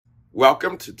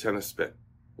Welcome to Tennis Spin,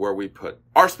 where we put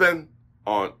our spin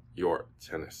on your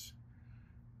tennis.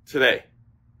 Today,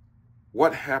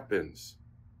 what happens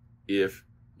if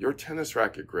your tennis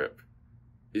racket grip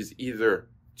is either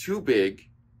too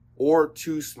big or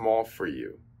too small for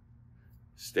you?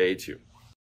 Stay tuned.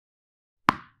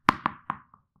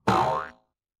 All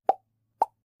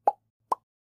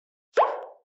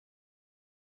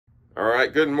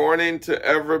right, good morning to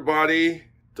everybody.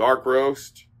 Dark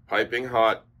roast, piping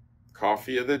hot,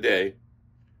 coffee of the day.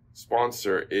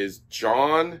 Sponsor is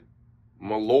John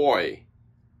Malloy.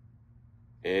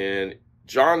 And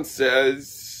John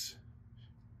says,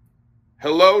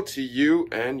 hello to you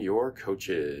and your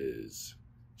coaches.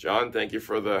 John, thank you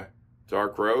for the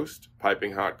dark roast,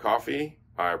 piping hot coffee.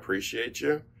 I appreciate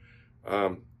you.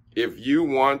 If you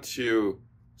want to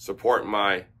support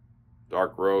my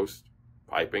dark roast,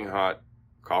 piping hot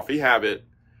coffee habit,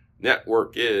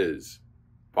 network is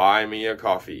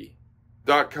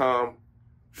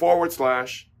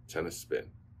buymeacoffee.com/tennis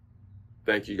spin.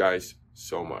 Thank you guys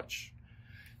so much.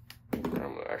 I'm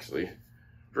gonna actually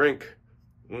drink.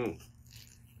 I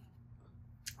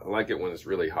like it when it's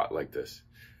really hot like this.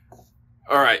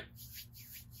 All right.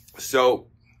 So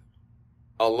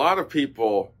a lot of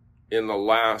people in the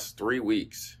last 3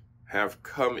 weeks have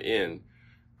come in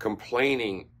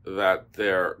complaining that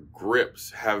their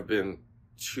grips have been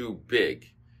too big,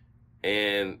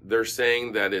 and they're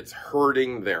saying that it's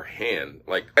hurting their hand,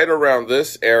 like right around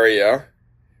this area,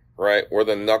 right where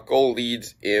the knuckle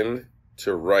leads in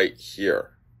to right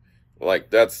here.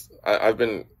 Like that's, I've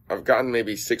gotten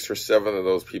maybe 6 or 7 of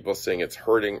those people saying it's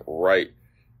hurting right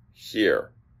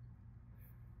here.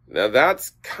 Now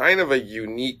that's kind of a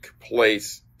unique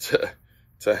place to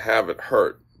have it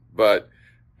hurt,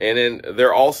 and then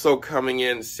they're also coming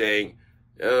in saying,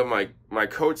 oh, my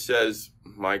coach says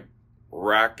my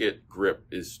racket grip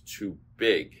is too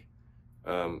big.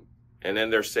 And then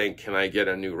they're saying, can I get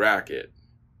a new racket?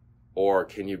 Or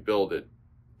can you build it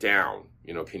down?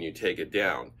 You know, can you take it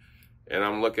down? And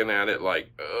I'm looking at it like,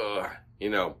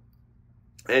 you know,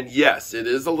 and yes, it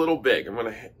is a little big. I'm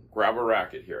going to grab a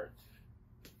racket here.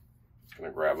 I'm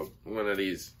going to grab one of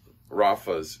these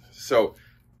Rafas. So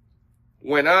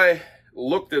when I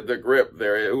looked at the grip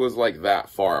there, it was like that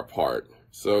far apart.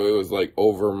 So it was like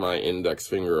over my index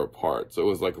finger apart. So it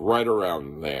was like right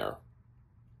around there.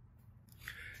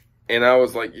 And I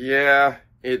was like, yeah,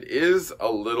 it is a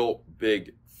little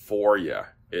big for you.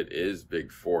 It is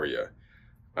big for you.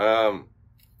 But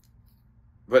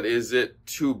is it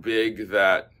too big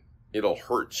that it'll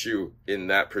hurt you in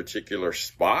that particular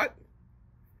spot?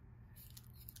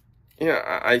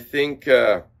 Yeah, I think,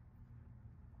 you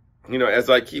know, as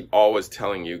I keep always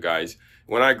telling you guys,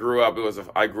 when I grew up,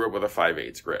 I grew up with a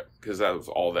 5/8 grip because that was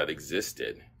all that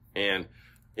existed. And,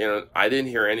 you know, I didn't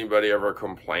hear anybody ever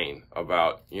complain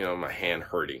about, you know, my hand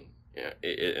hurting.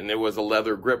 And there was a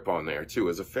leather grip on there too,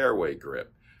 as a fairway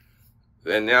grip.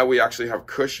 And now we actually have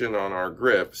cushion on our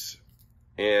grips,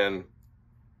 and,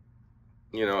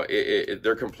 you know,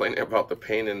 they're complaining about the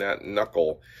pain in that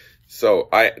knuckle. So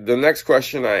the next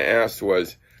question I asked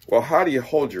was, well, how do you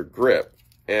hold your grip?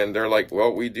 And they're like,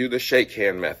 well, we do the shake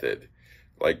hand method,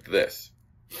 like this.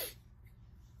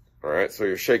 All right, so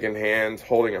you're shaking hands,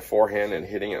 holding a forehand and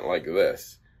hitting it like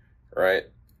this, right?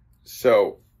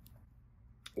 So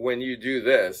when you do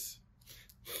this,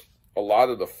 a lot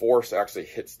of the force actually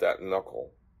hits that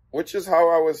knuckle, which is how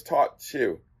I was taught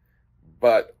too.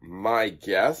 But my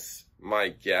guess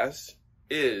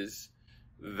is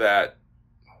that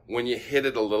when you hit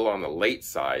it a little on the late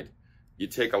side, you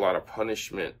take a lot of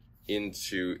punishment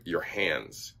into your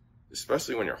hands,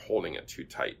 especially when you're holding it too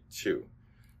tight too.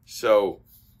 So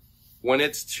when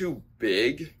it's too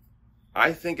big,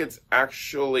 I think it's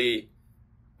actually,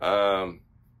 in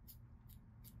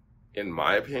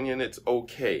my opinion, it's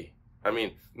okay. I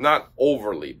mean, not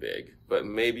overly big, but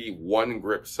maybe one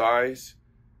grip size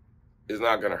is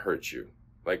not going to hurt you.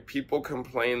 Like, people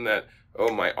complain that,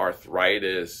 oh, my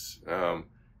arthritis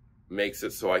makes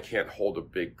it so I can't hold a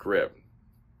big grip.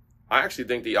 I actually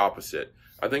think the opposite.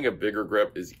 I think a bigger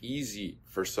grip is easy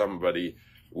for somebody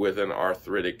with an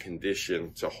arthritic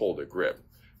condition to hold a grip.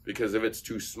 Because if it's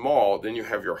too small, then you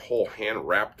have your whole hand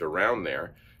wrapped around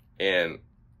there, and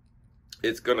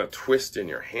it's going to twist in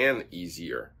your hand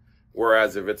easier.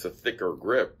 Whereas if it's a thicker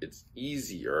grip, it's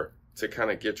easier to kind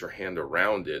of get your hand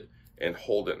around it and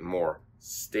hold it more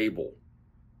stable.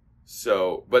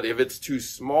 So, but if it's too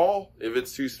small,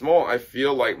 I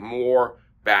feel like more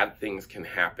bad things can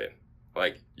happen.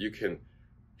 Like, you can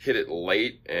hit it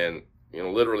late and, you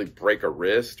know, literally break a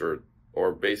wrist, or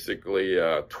basically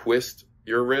twist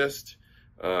your wrist,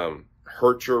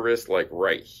 hurt your wrist like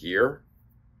right here,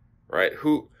 right?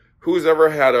 Who's ever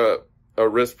had a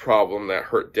wrist problem that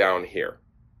hurt down here,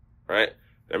 right?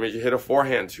 That means you hit a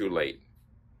forehand too late.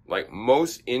 Like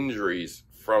most injuries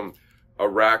from a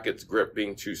racket's grip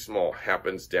being too small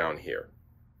happens down here.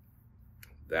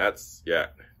 That's, yeah,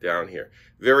 down here.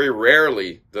 Very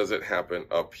rarely does it happen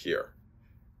up here.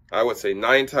 I would say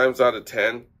 9 times out of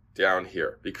 10 down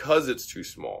here because it's too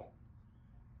small.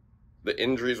 The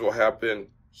injuries will happen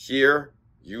here,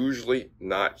 usually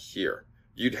not here.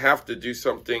 You'd have to do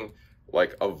something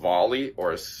like a volley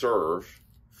or a serve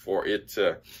for it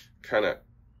to kind of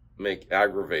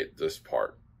aggravate this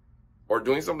part. Or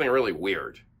doing something really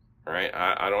weird, right?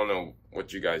 I don't know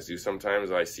what you guys do. Sometimes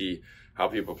I see how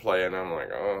people play and I'm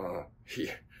like, oh, you're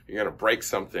going to break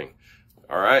something.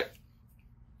 All right.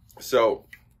 So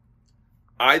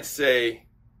I'd say,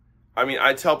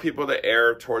 I tell people to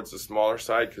err towards the smaller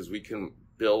side because we can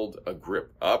build a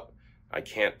grip up. I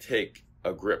can't take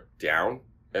a grip down,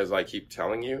 as I keep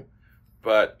telling you.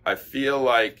 But I feel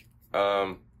like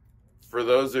for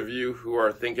those of you who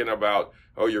are thinking about,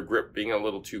 oh, your grip being a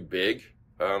little too big,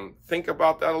 think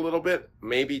about that a little bit.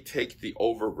 Maybe take the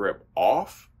over grip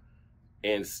off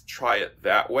and try it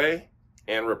that way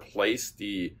and replace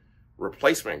the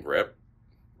replacement grip,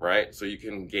 right? So you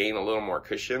can gain a little more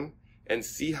cushion and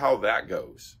see how that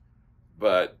goes.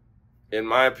 But in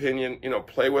my opinion,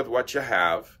 play with what you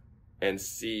have and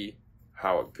see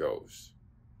how it goes.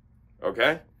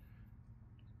 Okay?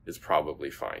 It's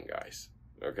probably fine, guys.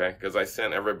 Okay? Because I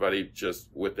sent everybody just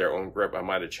with their own grip. I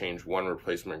might have changed one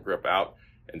replacement grip out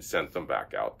and sent them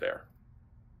back out there.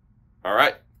 All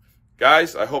right?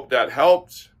 Guys, I hope that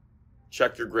helped.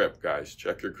 Check your grip, guys.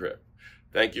 Check your grip.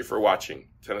 Thank you for watching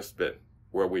Tennis Spin,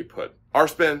 where we put our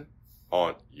spin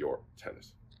on your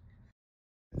tennis.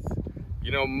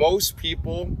 Most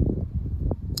people,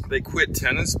 they quit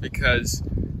tennis because,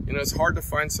 it's hard to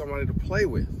find somebody to play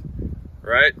with,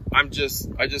 right? I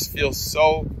just feel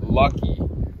so lucky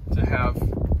to have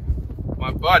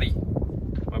my buddy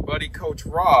Coach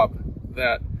Rob,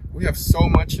 that we have so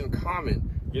much in common.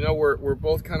 We're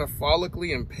both kind of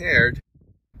follically impaired.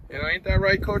 Ain't that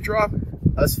right, Coach Rob?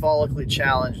 Us follically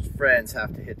challenged friends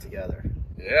have to hit together.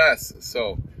 Yes.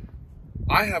 So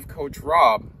I have Coach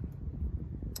Rob.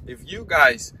 If you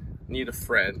guys need a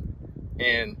friend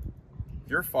and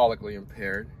you're follically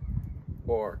impaired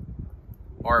or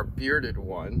are a bearded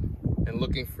one and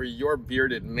looking for your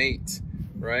bearded mate,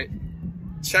 right?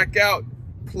 Check out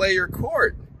Player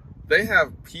Court. They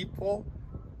have people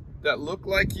that look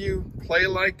like you, play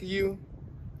like you,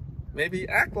 maybe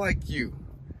act like you.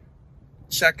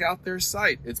 Check out their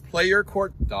site. It's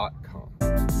playercourt.com.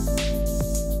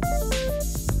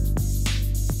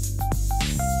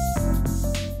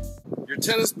 Your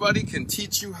tennis buddy can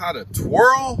teach you how to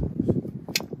twirl.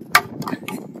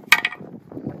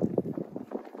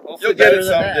 Hopefully You'll get it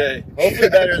someday. Hopefully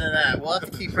better than that. We'll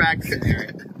have to keep practicing,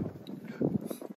 Eric.